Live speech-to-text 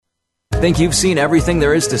Think you've seen everything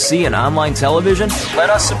there is to see in online television?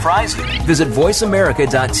 Let us surprise you. Visit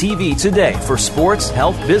voiceamerica.tv today for sports,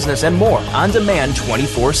 health, business, and more on demand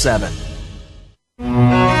 24/7.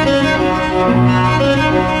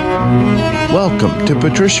 Welcome to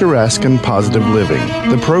Patricia Raskin Positive Living,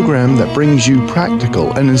 the program that brings you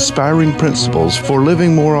practical and inspiring principles for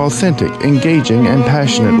living more authentic, engaging, and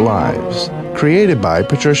passionate lives. Created by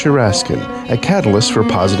Patricia Raskin, a catalyst for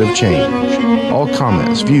positive change. All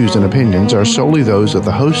comments, views, and opinions are solely those of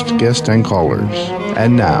the host, guest, and callers.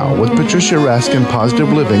 And now, with Patricia Raskin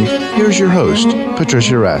Positive Living, here's your host,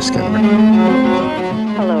 Patricia Raskin.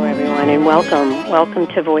 Hello, everyone, and welcome. Welcome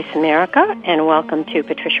to Voice America, and welcome to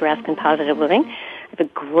Patricia Raskin Positive Living. I have a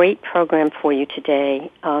great program for you today.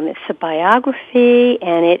 It's a biography,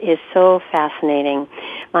 and it is so fascinating.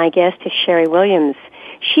 My guest is Sharrie Williams.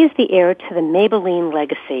 She is the heir to the Maybelline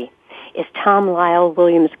legacy. Is Tom Lyle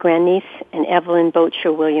Williams' grandniece and Evelyn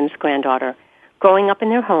Boecher Williams' granddaughter. Growing up in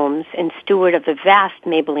their homes and steward of the vast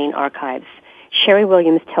Maybelline archives, Sharrie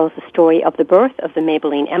Williams tells the story of the birth of the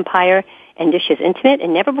Maybelline empire and dishes intimate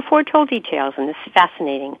and never-before-told details in this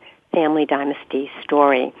fascinating family dynasty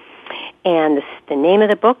story. And the name of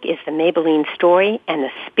the book is The Maybelline Story and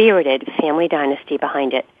the spirited family dynasty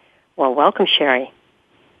behind it. Well, welcome, Sharrie.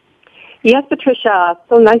 Yes, Patricia.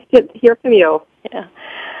 So nice to hear from you. Yeah.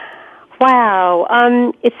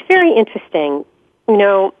 Wow. It's very interesting. You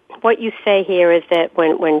know, what you say here is that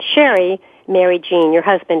when Sharrie married Gene, your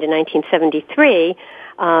husband, in 1973,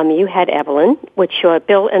 you had Evelyn, which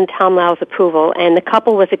Bill and Tom Lyle's approval, and the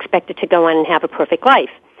couple was expected to go on and have a perfect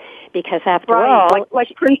life. Because after all...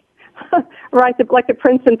 Like Prince, right, like the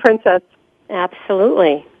prince and princess.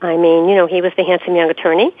 Absolutely. I mean, you know, he was the handsome young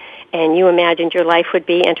attorney, and you imagined your life would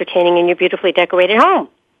be entertaining in your beautifully decorated home.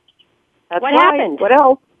 That's what right. happened? What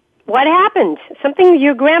else? What happened? Something,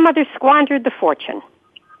 your grandmother squandered the fortune.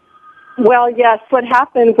 Well, yes, what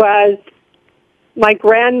happened was my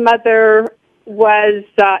grandmother was,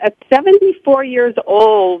 at 74 years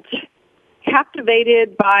old,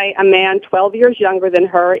 captivated by a man 12 years younger than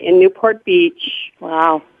her in Newport Beach.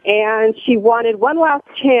 Wow. And she wanted one last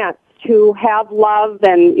chance to have love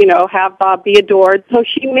and, you know, be adored. So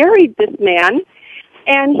she married this man,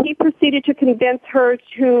 and he proceeded to convince her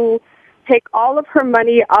to take all of her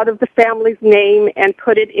money out of the family's name and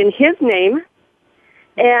put it in his name.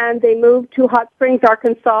 And they moved to Hot Springs,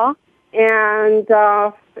 Arkansas, and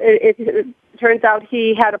it turns out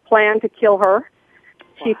he had a plan to kill her.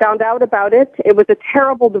 She found out about it. It was a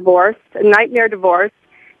terrible divorce, a nightmare divorce.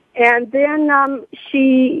 And then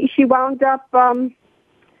she wound up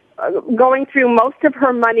going through most of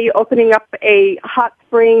her money, opening up a Hot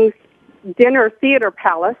Springs dinner theater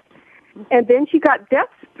palace. And then she got death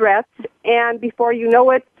threats, and before you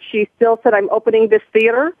know it, she still said, I'm opening this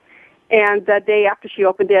theater. And the day after she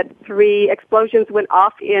opened it, 3 explosions went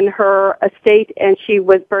off in her estate, and she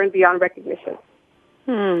was burned beyond recognition.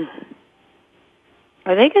 Are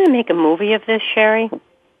they going to make a movie of this, Sharrie?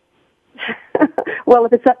 Well,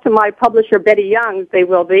 if it's up to my publisher, Betty Young, they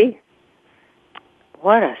will be.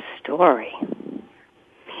 What a story.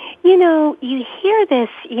 You know, you hear this,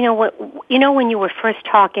 when you were first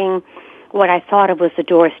talking, what I thought of was the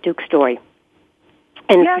Doris Duke story.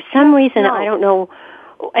 And for some reason, I don't know,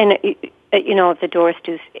 and of the Doris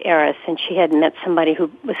Duke heiress, and she had met somebody who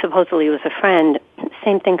supposedly was a friend.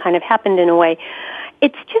 Same thing kind of happened in a way.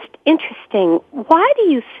 It's just interesting. Why do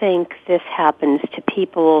you think this happens to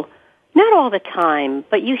people, not all the time,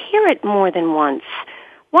 but you hear it more than once?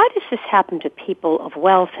 Why does this happen to people of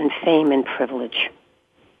wealth and fame and privilege?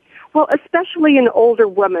 Well, especially an older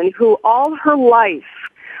woman who all her life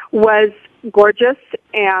was gorgeous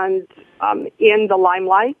and in the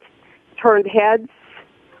limelight, turned heads.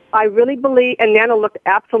 I really believe, and Nana looked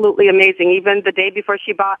absolutely amazing, even the day before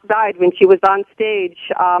she died when she was on stage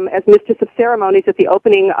as mistress of ceremonies at the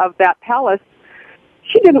opening of that palace.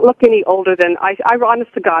 She didn't look any older than, I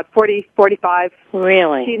honest to God, 40, 45.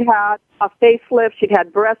 Really? She'd had a facelift. She'd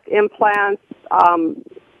had breast implants.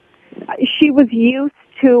 She was used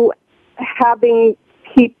to having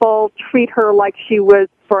people treat her like she was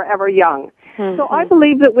forever young. Mm-hmm. So I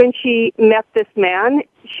believe that when she met this man,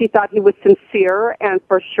 she thought he was sincere and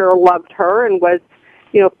for sure loved her and was,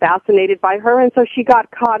 fascinated by her. And so she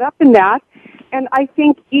got caught up in that. And I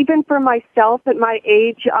think even for myself at my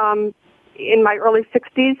age, in my early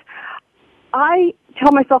 60s, I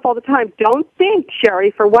tell myself all the time, don't think,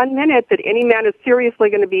 Sharrie, for 1 minute that any man is seriously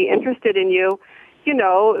going to be interested in you,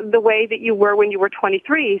 the way that you were when you were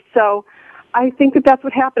 23. So I think that that's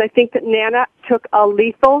what happened. I think that Nana took a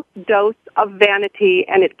lethal dose of vanity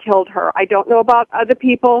and it killed her. I don't know about other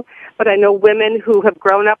people, but I know women who have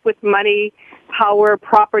grown up with money power,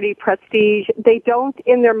 property, prestige. They don't,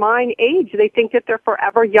 in their mind, age. They think that they're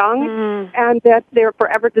forever young and that they're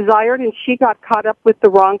forever desired, and she got caught up with the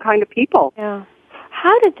wrong kind of people. Yeah.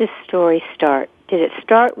 How did this story start? Did it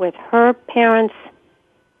start with her parents?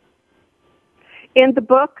 In the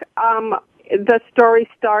book, the story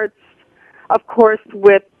starts, of course,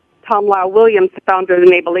 with Lyle Williams, the founder of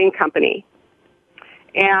the Maybelline Company.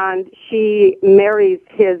 And she marries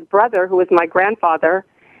his brother, who is my grandfather,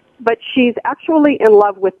 but she's actually in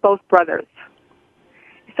love with both brothers.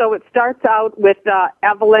 So it starts out with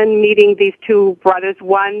Evelyn meeting these two brothers.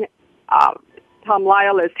 One, Tom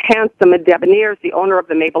Lyle, is handsome and debonair, is the owner of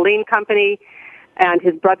the Maybelline Company, and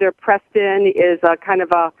his brother Preston is a kind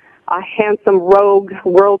of a handsome rogue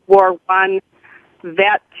World War I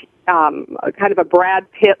vet, kind of a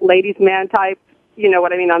Brad Pitt ladies' man type, you know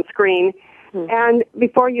what I mean, on screen. And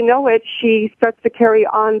before you know it, she starts to carry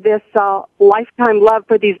on this lifetime love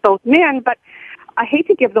for these both men. But I hate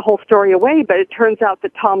to give the whole story away, but it turns out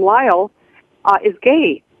that Tom Lyle is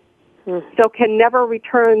gay, so can never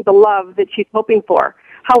return the love that she's hoping for.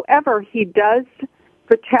 However, he does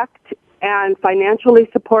protect and financially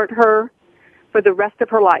support her for the rest of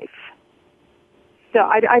her life. So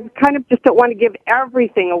I kind of just don't want to give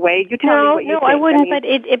everything away. You tell me what you think. No, I wouldn't. I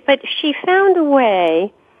mean, but she found a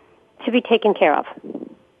way to be taken care of.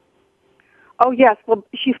 Oh, yes. Well,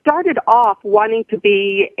 she started off wanting to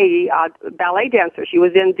be a ballet dancer. She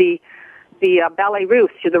was in the Ballet Russe,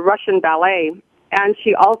 the Russian ballet, and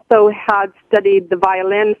she also had studied the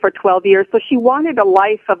violin for 12 years. So she wanted a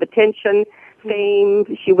life of attention,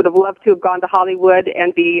 fame. She would have loved to have gone to Hollywood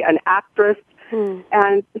and be an actress.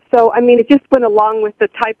 And so, I mean, it just went along with the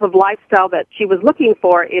type of lifestyle that she was looking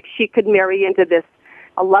for if she could marry into this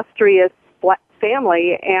illustrious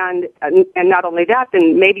family, and not only that,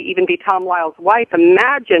 then maybe even be Tom Lyle's wife.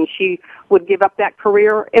 Imagine she would give up that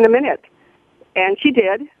career in a minute. And she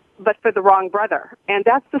did, but for the wrong brother. And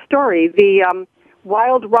that's the story, the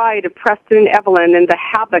wild ride of Preston and Evelyn and the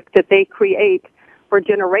havoc that they create for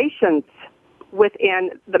generations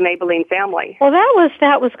within the Maybelline family. Well, that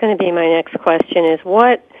was going to be my next question, is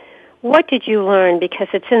what did you learn? Because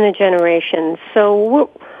it's in the generations. So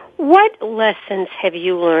what lessons have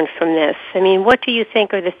you learned from this? I mean, what do you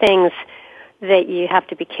think are the things that you have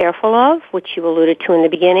to be careful of, which you alluded to in the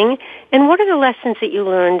beginning? And what are the lessons that you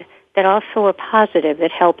learned that also are positive,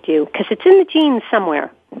 that helped you? Because it's in the genes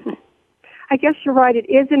somewhere. I guess you're right. It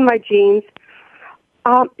is in my genes.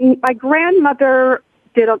 My grandmother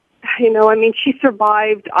did she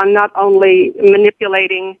survived on not only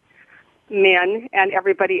manipulating men and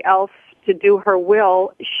everybody else to do her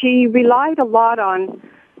will, she relied a lot on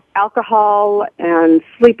alcohol and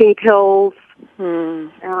sleeping pills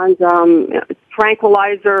and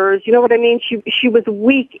tranquilizers. You know what I mean? She was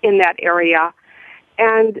weak in that area.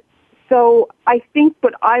 And so I think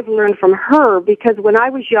what I've learned from her, because when I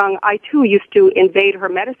was young, I too used to invade her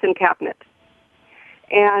medicine cabinet.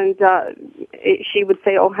 And she would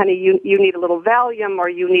say, "Oh, honey, you need a little Valium, or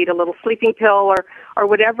you need a little sleeping pill, or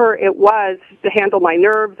whatever it was to handle my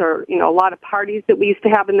nerves, or a lot of parties that we used to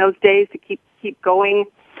have in those days to keep going."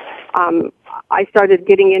 I started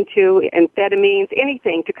getting into amphetamines,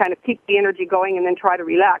 anything to kind of keep the energy going and then try to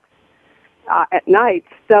relax at night.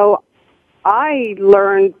 So I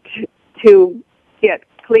learned to get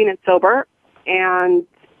clean and sober and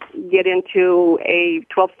get into a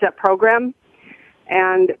 12-step program.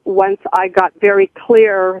 And once I got very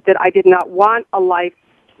clear that I did not want a life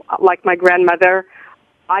like my grandmother,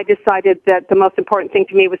 I decided that the most important thing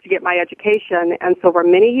to me was to get my education. And so for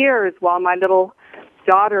many years, while my little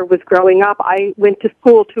daughter was growing up, I went to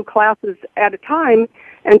school 2 classes at a time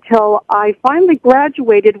until I finally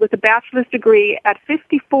graduated with a bachelor's degree at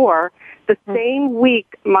 54, the same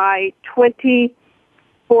week my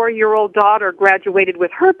 24-year-old daughter graduated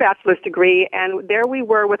with her bachelor's degree. And there we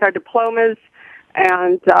were with our diplomas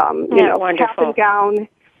and, cap and gown.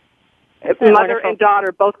 Mother and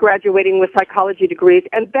daughter both graduating with psychology degrees,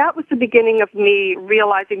 and that was the beginning of me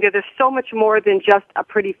realizing that there's so much more than just a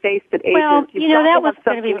pretty face that ages. Well, that was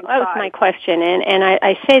my question, and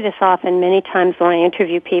I say this often many times when I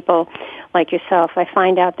interview people like yourself. I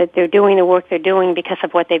find out that they're doing the work they're doing because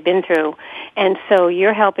of what they've been through, and so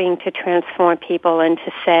you're helping to transform people and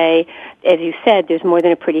to say, as you said, there's more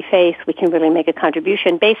than a pretty face. We can really make a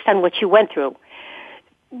contribution based on what you went through.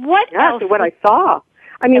 What else? What I saw.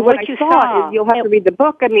 I mean, what I saw is, you'll have to read the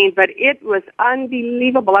book, but it was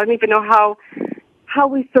unbelievable. I don't even know how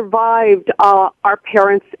we survived our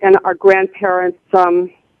parents and our grandparents,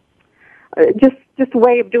 just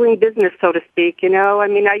way of doing business, so to speak, I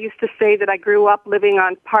mean, I used to say that I grew up living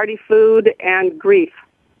on party food and grief.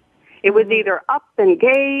 It was either up and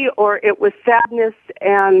gay, or it was sadness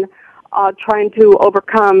and trying to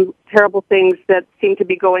overcome terrible things that seem to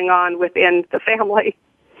be going on within the family.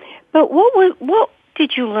 But what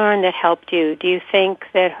did you learn that helped you? Do you think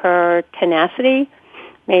that her tenacity,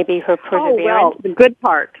 maybe her perseverance? Oh, well, the good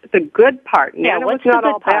part. Yeah, Nana was not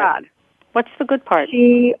all bad. What's the good part?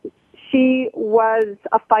 She was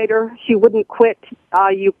a fighter. She wouldn't quit.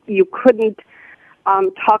 You couldn't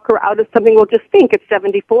talk her out of something. Well, just think, at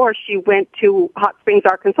 74, she went to Hot Springs,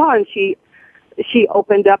 Arkansas, and she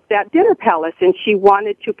opened up that dinner palace, and she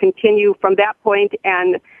wanted to continue from that point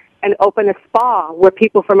and open a spa where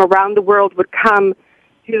people from around the world would come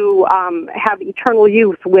to have eternal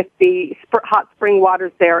youth with the hot spring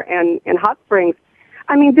waters there and Hot Springs.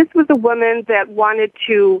 I mean, this was a woman that wanted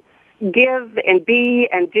to give and be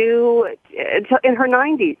and do in her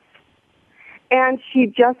 90s. And she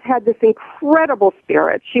just had this incredible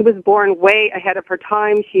spirit. She was born way ahead of her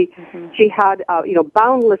time. She had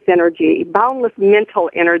boundless energy, boundless mental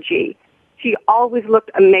energy. She always looked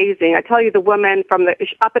amazing. I tell you, the woman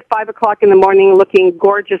up at 5 o'clock in the morning, looking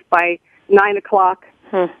gorgeous by 9 o'clock.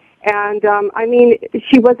 And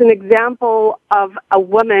she was an example of a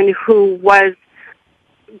woman who was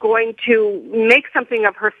going to make something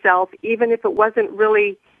of herself, even if it wasn't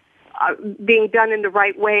really being done in the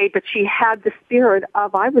right way, but she had the spirit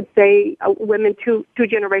of, I would say, women two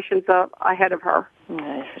generations ahead of her.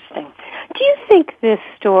 Interesting. Do you think this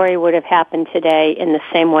story would have happened today in the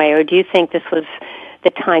same way, or do you think this was the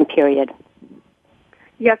time period?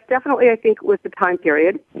 Yes, definitely I think it was the time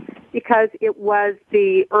period, because it was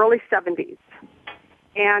the early 70s.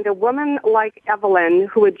 And a woman like Evelyn,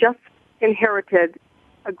 who had just inherited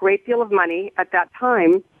a great deal of money at that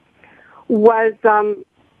time, was...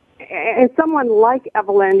 and someone like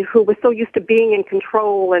Evelyn, who was so used to being in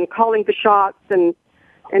control and calling the shots and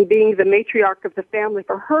being the matriarch of the family,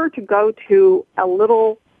 for her to go to a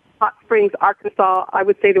little Hot Springs, Arkansas, I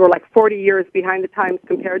would say they were like 40 years behind the times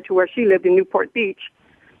compared to where she lived in Newport Beach,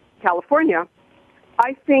 California.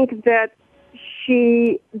 I think that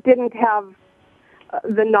she didn't have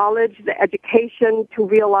the knowledge, the education to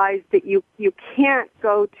realize that you can't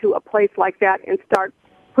go to a place like that and start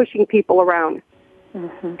pushing people around.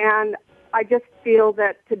 And I just feel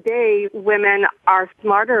that today women are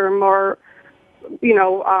smarter, more,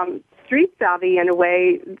 street savvy in a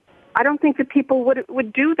way. I don't think that people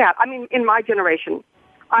would do that. I mean, in my generation,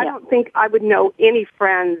 I don't think I would know any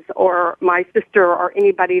friends or my sister or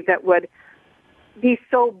anybody that would be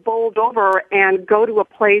so bowled over and go to a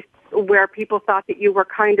place where people thought that you were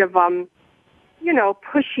kind of,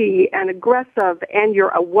 pushy and aggressive, and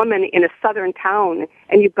you're a woman in a southern town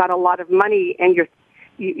and you've got a lot of money and you're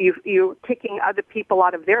kicking other people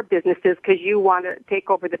out of their businesses because you want to take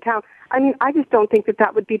over the town. I mean, I just don't think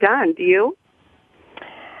that would be done. Do you?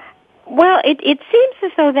 Well, it seems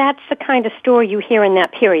as though that's the kind of story you hear in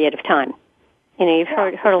that period of time. You've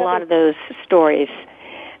heard a lot of those stories,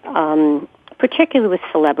 particularly with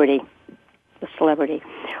celebrity.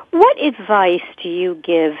 What advice do you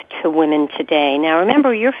give to women today? Now,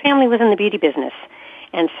 remember, your family was in the beauty business,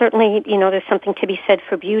 and certainly, there's something to be said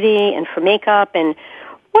for beauty and for makeup. And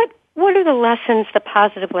what are the lessons, the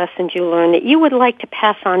positive lessons you learned that you would like to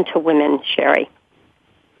pass on to women, Sharrie?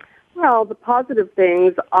 Well, the positive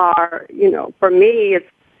things are, for me, it's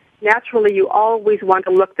naturally you always want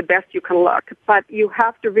to look the best you can look, but you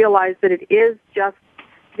have to realize that it is just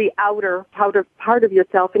the outer part of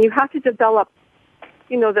yourself, and you have to develop,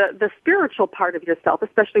 the spiritual part of yourself,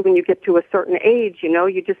 especially when you get to a certain age.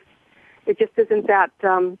 It just isn't that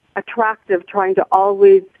attractive trying to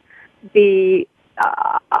always be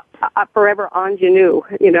forever ingenue,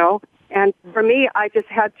 And for me, I just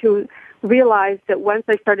had to realize that once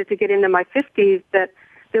I started to get into my 50s, that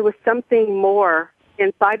there was something more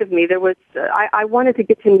inside of me. There was I wanted to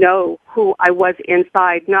get to know who I was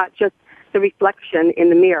inside, not just the reflection in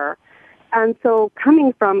the mirror. And so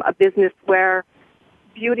coming from a business where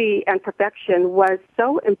beauty and perfection was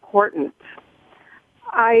so important,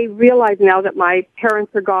 I realize now that my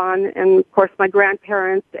parents are gone, and of course my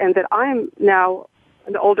grandparents, and that I'm now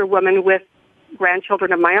an older woman with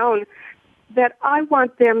grandchildren of my own, that I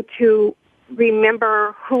want them to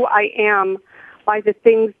remember who I am by the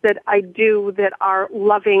things that I do that are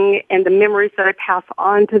loving and the memories that I pass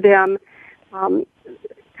on to them,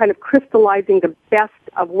 kind of crystallizing the best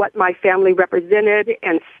of what my family represented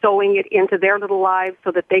and sewing it into their little lives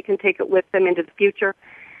so that they can take it with them into the future,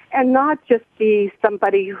 and not just be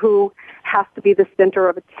somebody who has to be the center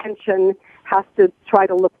of attention, has to try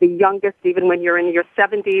to look the youngest even when you're in your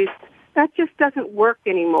 70s. That just doesn't work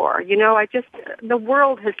anymore. The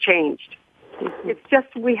world has changed. It's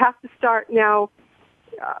just we have to start now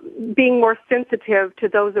being more sensitive to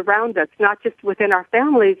those around us, not just within our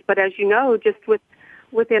families, but as you know, just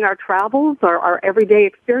within our travels or our everyday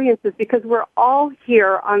experiences, because we're all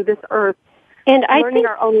here on this earth and learning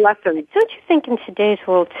our own lessons. Don't you think in today's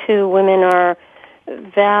world, too, women are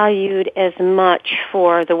valued as much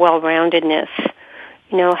for the well-roundedness,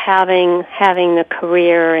 having the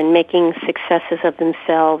career and making successes of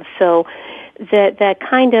themselves? So that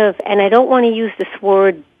kind of, and I don't want to use this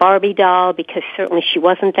word Barbie doll because certainly she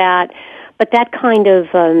wasn't that, but that kind of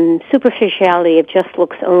superficiality of just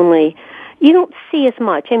looks only, you don't see as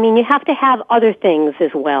much. I mean, you have to have other things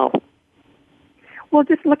as well. Well,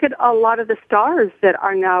 just look at a lot of the stars that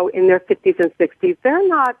are now in their 50s and 60s. They're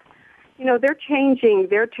not, they're changing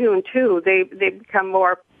their tune too. They become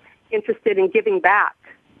more interested in giving back.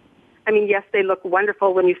 I mean, yes, they look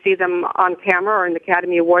wonderful when you see them on camera or in the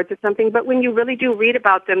Academy Awards or something, but when you really do read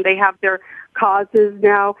about them, they have their causes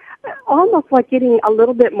now, almost like getting a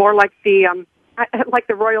little bit more like the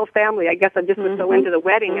royal family. I guess I just was so into the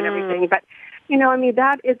wedding and everything, but,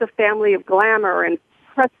 that is a family of glamour and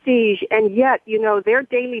prestige, and yet, their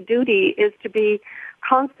daily duty is to be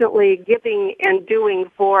constantly giving and doing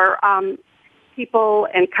for people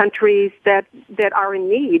and countries that are in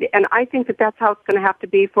need. And I think that that's how it's going to have to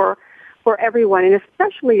be for everyone, and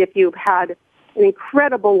especially if you've had an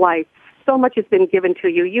incredible life. So much has been given to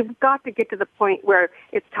you. You've got to get to the point where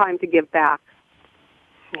it's time to give back.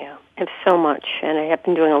 Yeah, and so much. And I have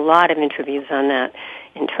been doing a lot of interviews on that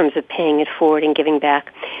in terms of paying it forward and giving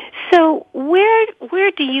back. So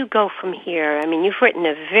where do you go from here? I mean, you've written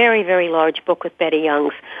a very, very large book with Betty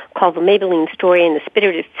Youngs called The Maybelline Story and the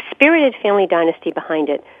Spirited Family Dynasty behind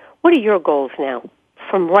it. What are your goals now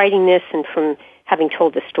from writing this and from having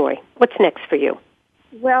told this story? What's next for you?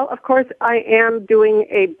 Well, of course, I am doing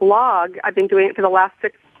a blog. I've been doing it for the last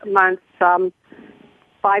 6 months.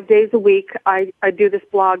 5 days a week, I do this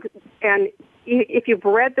blog, and if you've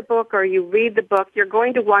read the book or you read the book, you're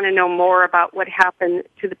going to want to know more about what happened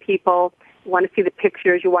to the people. You want to see the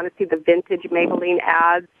pictures. You want to see the vintage Maybelline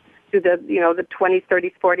ads through the 20s,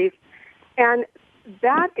 30s, 40s. And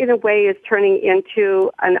that, in a way, is turning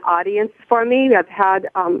into an audience for me. I've had,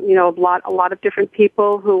 a lot of different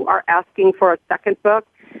people who are asking for a second book.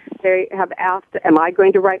 They have asked, am I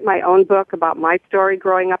going to write my own book about my story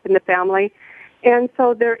growing up in the family? And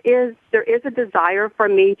so there is a desire for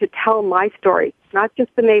me to tell my story, not just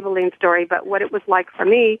the Maybelline story, but what it was like for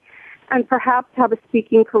me, and perhaps have a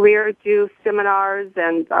speaking career, do seminars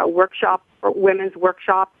and workshops, for women's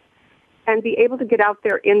workshops, and be able to get out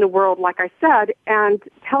there in the world, like I said, and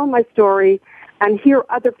tell my story and hear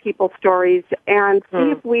other people's stories and see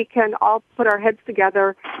if we can all put our heads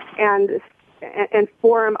together and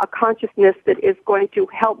form a consciousness that is going to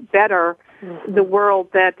help better the world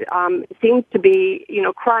that seems to be,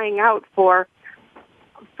 crying out for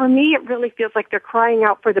me, it really feels like they're crying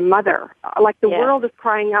out for the mother. Like the world is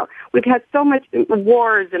crying out. We've had so much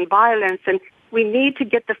wars and violence, and we need to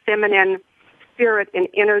get the feminine spirit and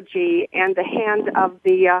energy and the hand of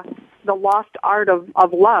the lost art of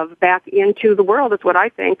love back into the world, is what I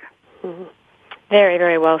think. Mm-hmm. Very,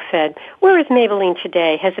 very well said. Where is Maybelline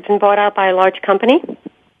today? Has it been bought out by a large company?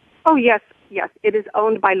 Oh, yes. It is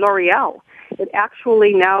owned by L'Oreal. It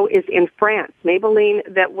actually now is in France. Maybelline,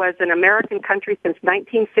 that was an American country since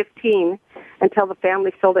 1915 until the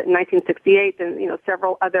family sold it in 1968, and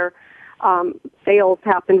several other sales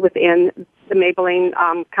happened within the Maybelline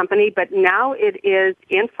company. But now it is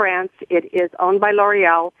in France. It is owned by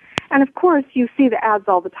L'Oreal, and of course you see the ads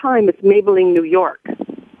all the time. It's Maybelline New York.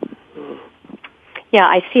 Yeah,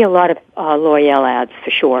 I see a lot of L'Oreal ads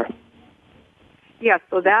for sure. Yes,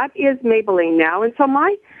 so that is Maybelline now. And so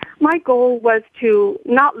my goal was to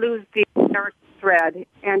not lose the character thread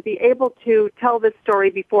and be able to tell this story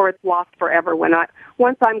before it's lost forever.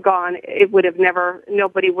 Once I'm gone,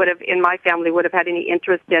 nobody would have, in my family, would have had any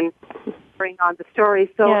interest in bringing on the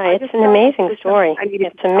story. So yeah, it's an amazing story.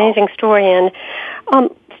 It's an amazing story. And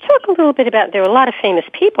let's talk a little bit about, there are a lot of famous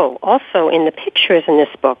people also in the pictures in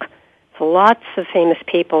this book. So lots of famous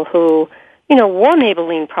people who, wore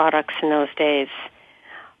Maybelline products in those days.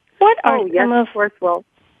 What are some of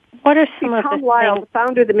the Tom Lyle, the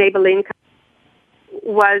founder of the Maybelline,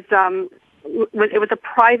 was a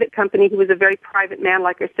private company. He was a very private man.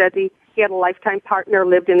 Like I said, he had a lifetime partner,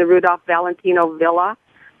 lived in the Rudolph Valentino Villa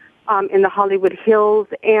in the Hollywood Hills,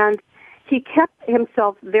 and he kept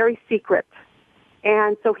himself very secret.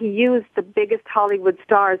 And so he used the biggest Hollywood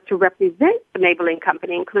stars to represent the Maybelline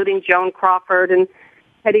company, including Joan Crawford and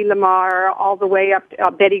Hedy Lamarr, all the way up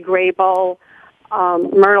to Betty Grable,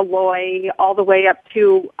 Myrna Loy, all the way up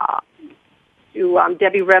to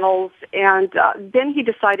Debbie Reynolds, and then he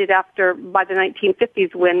decided by the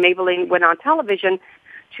 1950s when Maybelline went on television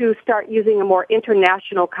to start using a more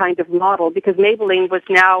international kind of model, because Maybelline was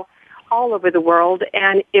now all over the world,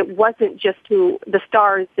 and it wasn't just the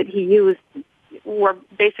stars that he used were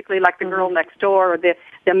basically like the girl next door or the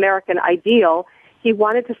American ideal. He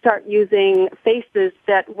wanted to start using faces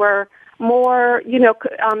that were more,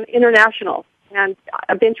 international. And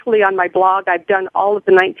eventually on my blog, I've done all of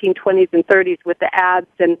the 1920s and 30s with the ads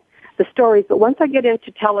and the stories. But once I get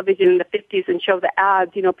into television in the 50s and show the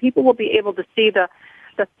ads, people will be able to see the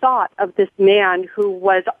thought of this man who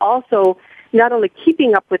was also not only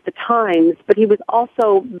keeping up with the times, but he was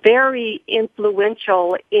also very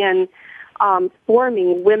influential in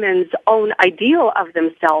forming women's own ideal of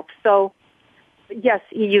themselves. So, yes,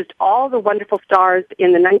 he used all the wonderful stars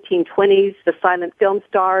in the 1920s, the silent film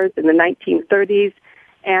stars in the 1930s,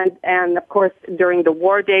 and of course during the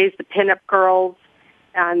war days, the pinup girls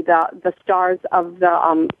and the stars of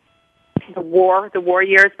the war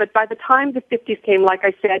years. But by the time the 50s came, like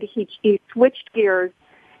I said, he switched gears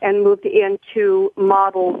and moved into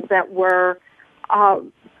models that were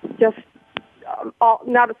just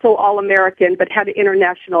not so all-American, but had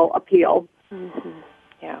international appeal. Mm-hmm.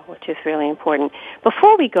 Yeah, which is really important.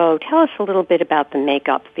 Before we go, tell us a little bit about the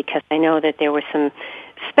makeup, because I know that there were some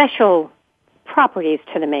special properties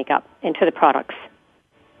to the makeup and to the products.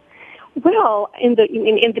 Well, in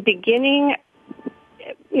the beginning,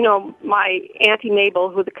 my Auntie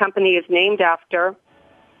Mabel, who the company is named after,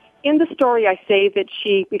 in the story I say that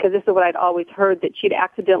because this is what I'd always heard, that she'd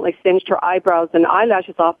accidentally singed her eyebrows and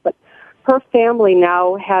eyelashes off, but her family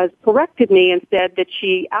now has corrected me and said that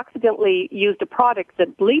she accidentally used a product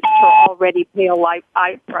that bleached her already pale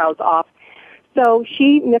eyebrows off. So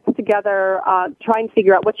she mixed together, trying to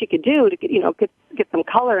figure out what she could do to get some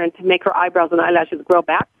color and to make her eyebrows and eyelashes grow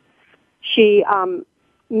back. She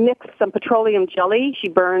mixed some petroleum jelly. She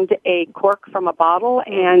burned a cork from a bottle,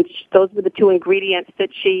 and those were the two ingredients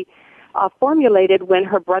that she formulated when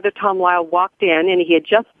her brother Tom Lyle walked in, and he had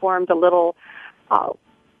just formed a little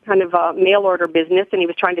kind of a mail order business, and he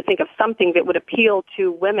was trying to think of something that would appeal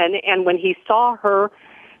to women. And when he saw her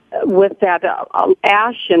with that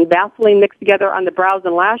ash and Vaseline mixed together on the brows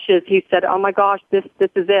and lashes, he said, "Oh my gosh, this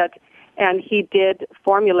is it." And he did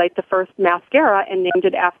formulate the first mascara and named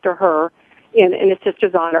it after her in his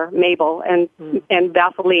sister's honor, Mabel, and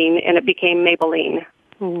Vaseline, and it became Maybelline.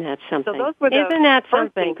 That's something. So those were the Isn't that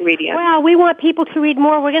first something? ingredients. Well, we want people to read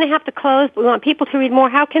more. We're going to have to close, but we want people to read more.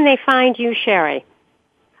 How can they find you, Sharrie?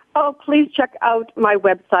 Oh, please check out my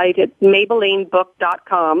website at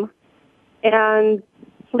MaybellineBook.com, and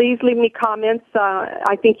please leave me comments.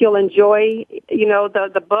 I think you'll enjoy,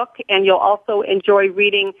 the book, and you'll also enjoy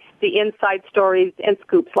reading the inside stories and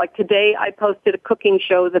scoops. Like today, I posted a cooking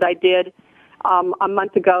show that I did a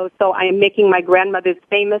month ago, so I am making my grandmother's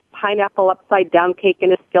famous pineapple upside-down cake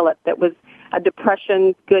in a skillet that was a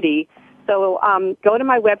Depression goodie. So go to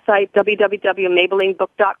my website,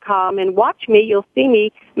 www.MaybellineBook.com, and watch me. You'll see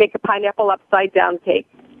me make a pineapple upside-down cake.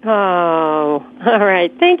 Oh, all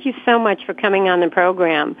right. Thank you so much for coming on the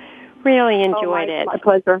program. Really enjoyed it. My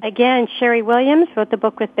pleasure. Again, Sharrie Williams wrote the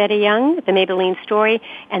book with Betty Young, The Maybelline Story,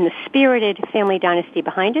 and the spirited family dynasty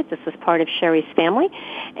behind it. This was part of Sharrie's family,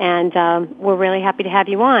 and we're really happy to have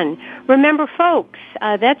you on. Remember, folks,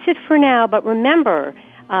 that's it for now, but remember,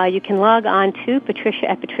 you can log on to Patricia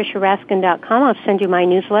at patriciaraskin.com. I'll send you my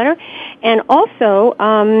newsletter. And also,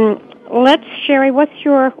 Sharrie, what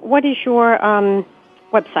is your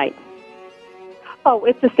website? Oh,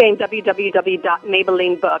 it's the same,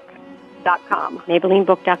 www.MaybellineBook.com.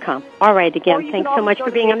 MaybellineBook.com. All right, again, thanks so much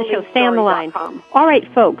for being on the show. Stay on the line. All right,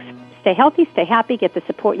 folks, stay healthy, stay happy, get the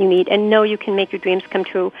support you need, and know you can make your dreams come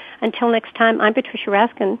true. Until next time, I'm Patricia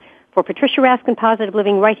Raskin for Patricia Raskin Positive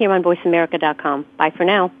Living right here on VoiceAmerica.com. Bye for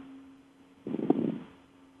now.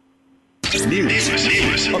 News,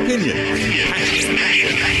 opinion.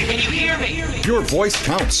 Can you hear me? Your voice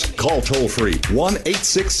counts. Call toll-free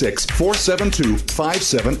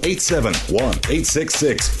 1-866-472-5787.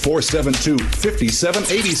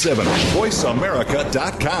 1-866-472-5787.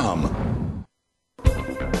 VoiceAmerica.com.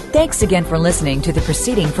 Thanks again for listening to the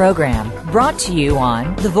preceding program, brought to you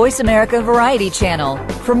on the Voice America Variety Channel.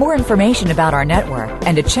 For more information about our network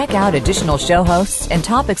and to check out additional show hosts and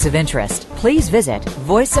topics of interest, please visit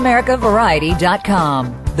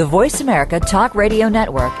VoiceAmericaVariety.com. The Voice America Talk Radio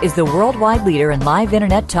Network is the worldwide leader in live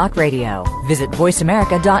Internet talk radio. Visit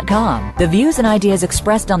VoiceAmerica.com. The views and ideas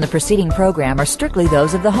expressed on the preceding program are strictly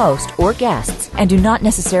those of the host or guests and do not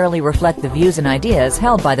necessarily reflect the views and ideas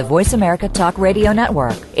held by the Voice America Talk Radio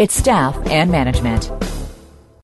Network, its staff, and management.